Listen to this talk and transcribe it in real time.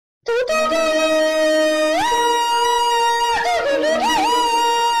Are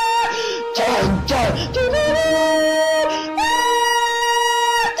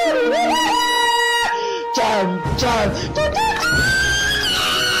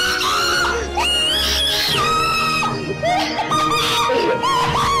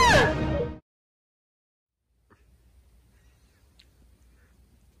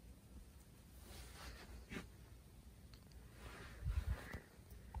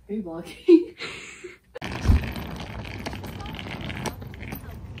you vlogging?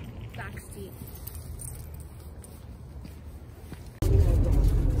 Backseat.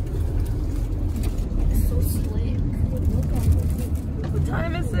 It's so slick. What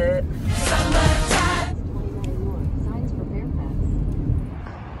time is it? Signs for bear pets.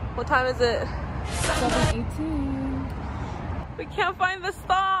 What time is it? 7:18. We can't find the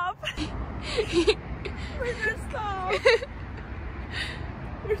stop. Where's the stop?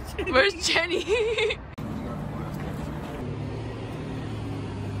 Where's Jenny?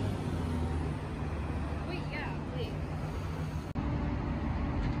 Wait, yeah, wait.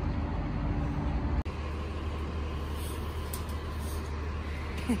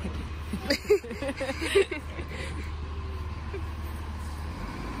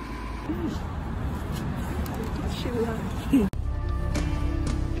 She left.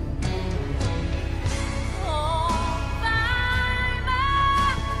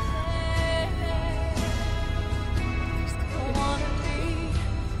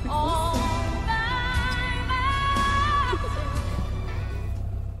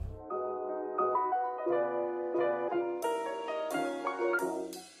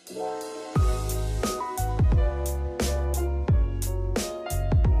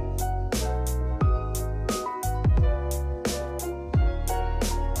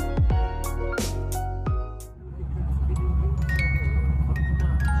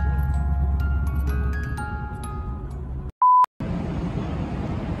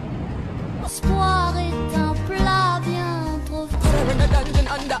 L'espoir est un plat bien trop fort,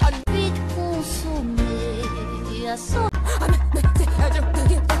 vite consommé à son.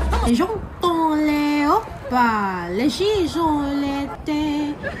 Les jantons, les oppas, les chisons, les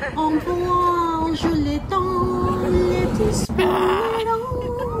thés, on mange les dents, les tissus, les dents,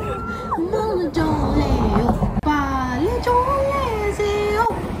 mange dans les oppas, les jons, les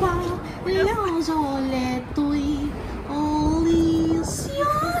oppas, les anges, les touilles, on lit sur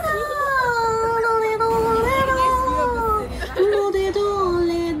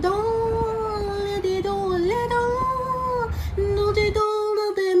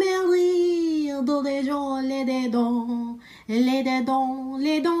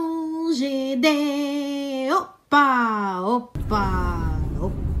les dents, j'ai des oppas, oppas,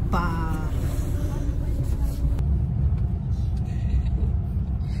 oppas.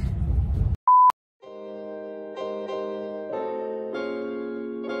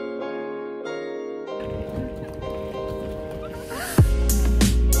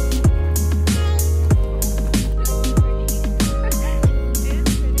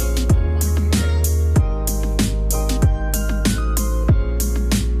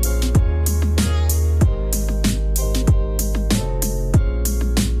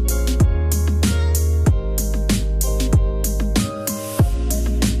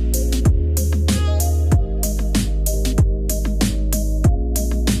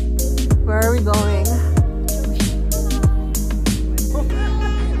 Where are we going?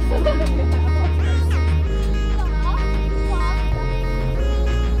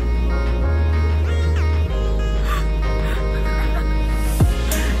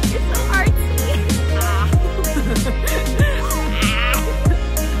 It's so artsy.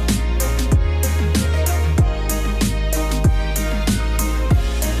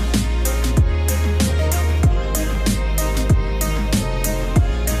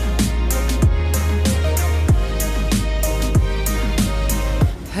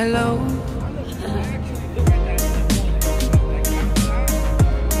 Hello.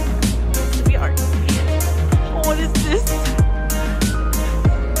 To be artsy. What is this?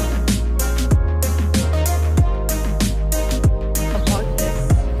 About this.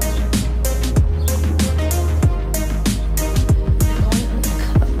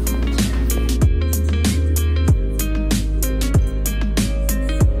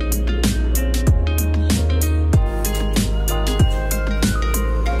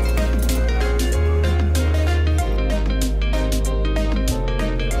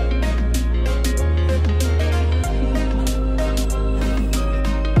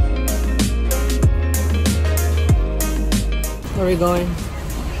 Where are we going?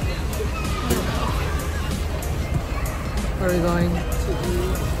 Where are we going?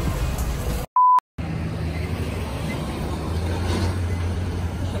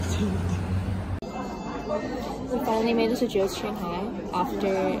 only made it to Joe's Shanghai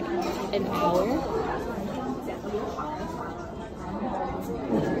after an hour.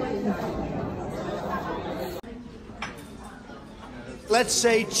 Let's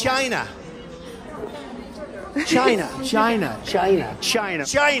say China. China. China. China. China. China.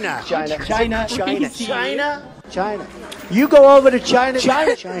 China. China. China. China. China. You go over to China.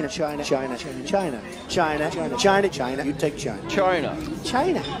 China. China. China. China. China. China. China. China. China. You take China. China.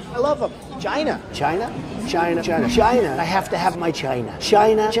 China. I love them. China. China. China. China. China. I have to have my China.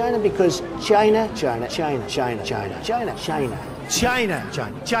 China. China because China. China. China. China. China. China. China. China,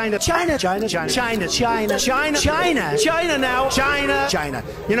 China, China, China, China, China, China, China, China, China, China now, China, China.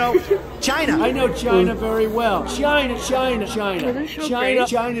 You know, China. I know China very well. China, China, China, China,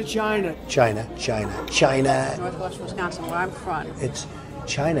 China, China, China, China, China. Northwest Wisconsin, where I'm from. It's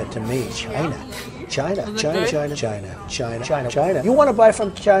China to me, China. China, China, China, China, China, China, China. You want to buy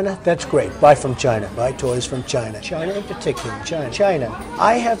from China? That's great. Buy from China. Buy toys from China. China in particular, China, China.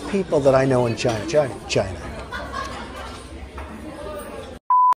 I have people that I know in China, China, China.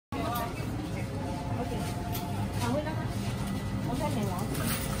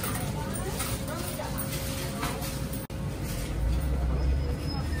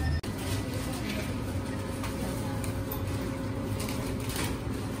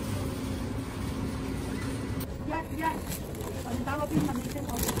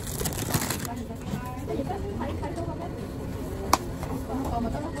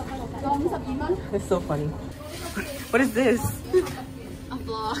 It's so funny. What is this? A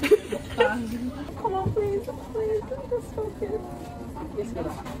vlog. Come on, please. Please. Just focus. Yes,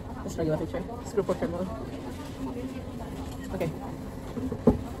 go. Just regular picture. Screw portrait mode. Okay.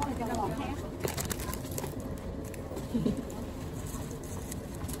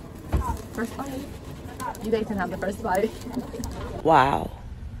 First bite. You guys can have the first bite. Wow.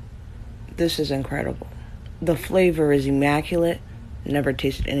 This is incredible. The flavor is immaculate. Never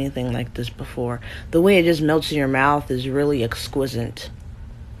tasted anything like this before. The way it just melts in your mouth is really exquisite.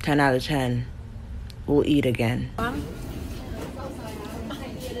 10 out of 10. We'll eat again.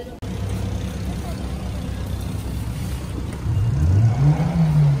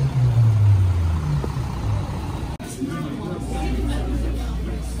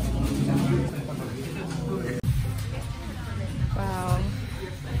 Wow.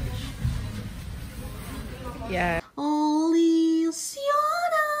 Yeah.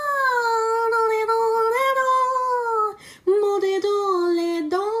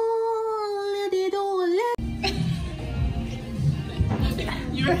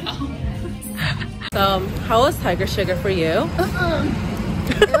 How was Tiger Sugar for you? It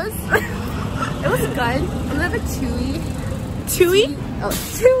was good. A little bit chewy. Chewy? Oh,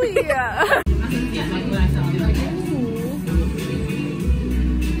 chewy. Yeah.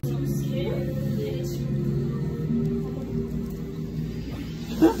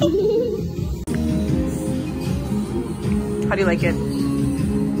 How do you like it?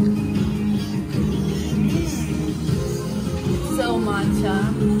 So matcha.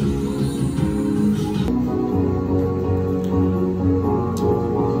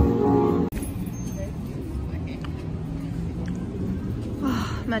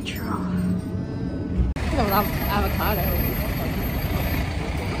 Metro. I love avocado.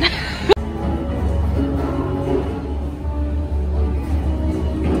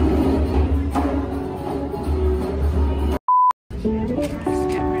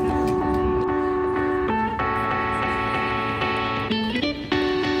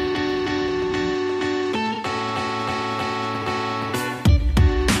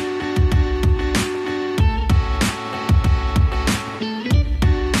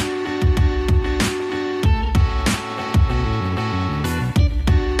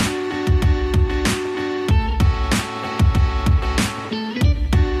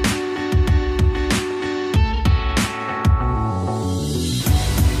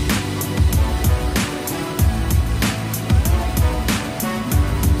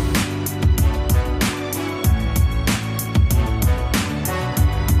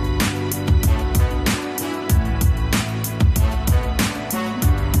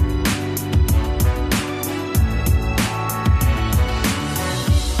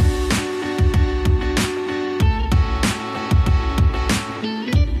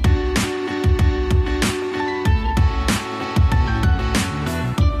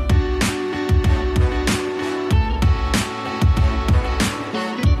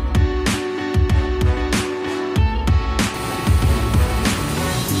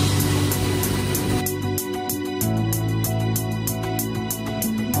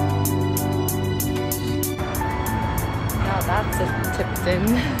 That's a Tipton.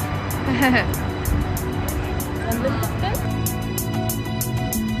 And then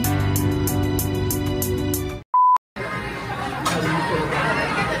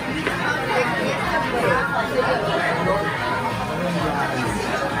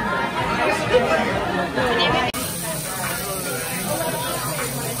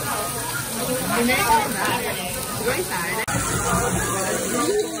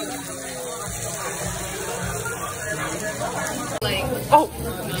oh,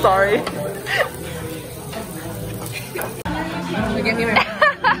 sorry. Give me my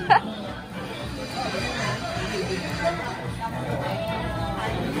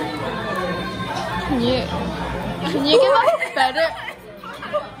Can you give us better?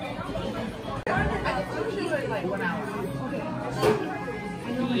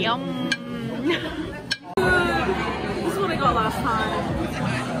 Yum. This is what I got last time.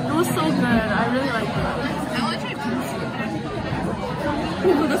 It was so good. I really liked it. I want to try pizza.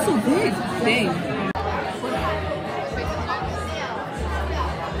 Oh, that's so big. Dang.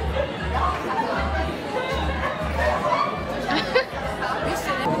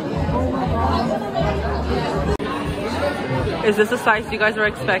 Is this the size you guys were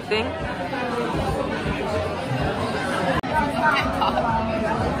expecting?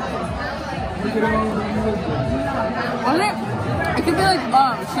 I can be like,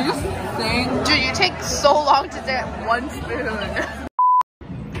 she just saying. Dude, you take so long to get one spoon.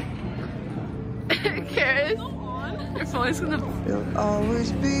 Karis, your phone is gonna. You'll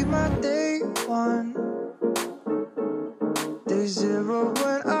always be my day one. Day zero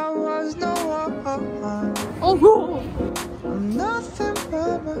when I was no one. Oh no! I'm nothing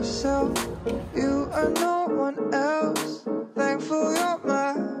but myself. You are no one else. Thankful you're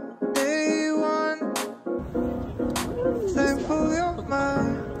my day one. Thankful you're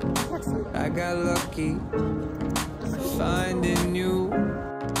mine. I got lucky finding you.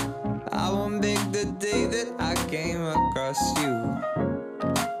 I won't make the day that I came across you.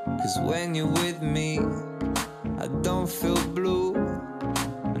 'Cause when you're with me, I don't feel blue.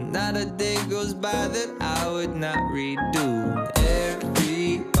 Not a day goes by that I would not redo.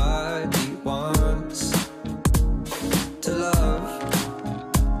 Everybody wants to love.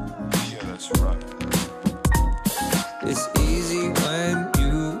 Yeah, that's right. It's easy when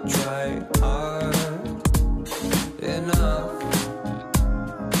you try hard enough.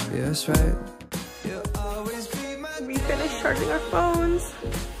 Yeah, that's right. You'll always be my. We finished charging our phones.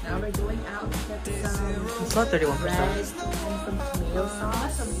 Now we're going out to get some It's about 31%. bread and some tomato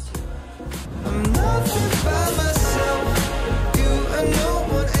sauce. I'm nothing by myself. You and no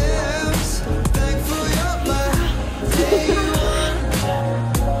one else. Thankful you're my day one.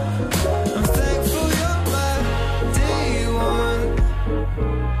 I'm thankful you're my day one.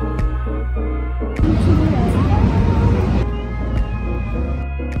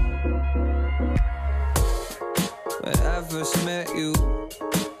 When I first met you,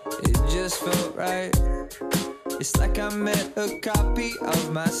 it just felt right. It's like I met a copy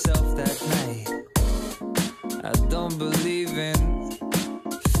of myself that night. I don't believe in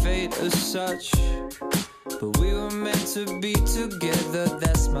fate as such, but we were meant to be together,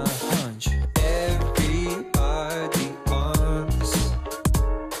 that's my hunch. Everybody wants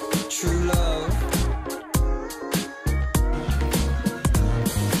true love.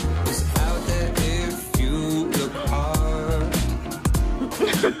 It's out there if you look hard.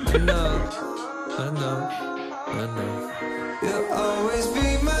 I know, I know. I know. You'll always be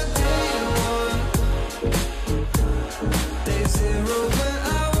my day one. Day zero when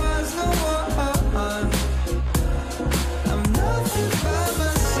I was no one. I'm nothing by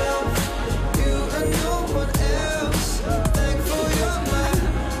myself. You and no one else. Thankful you're my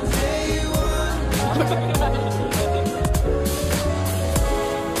day one.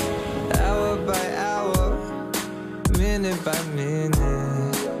 Hour by hour, minute by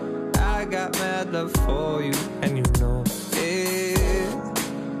minute, I got mad love for you, and you know it.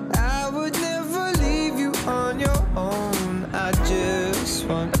 I would never leave you on your own. I just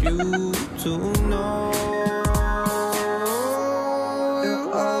want you to know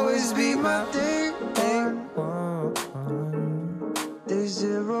you'll always be my day one. Day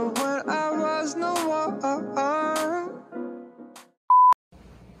zero when I was no one.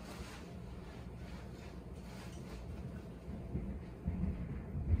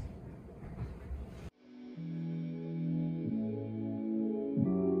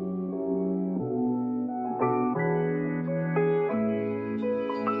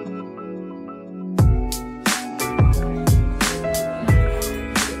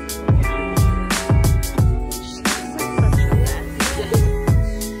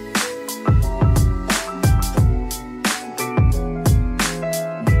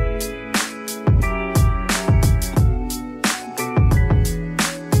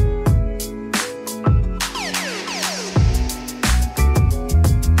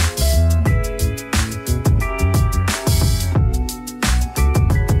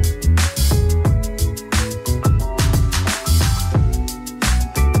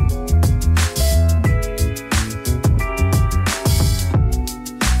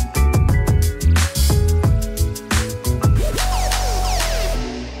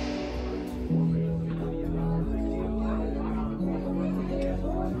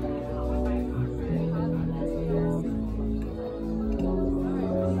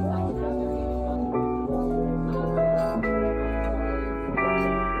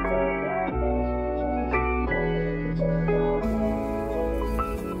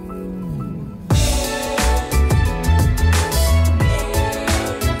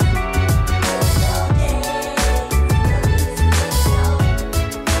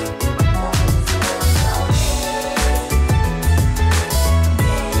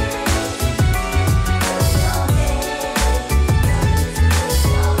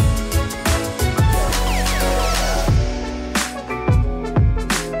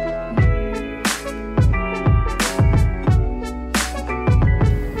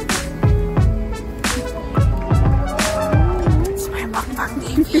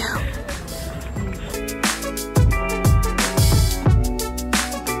 review.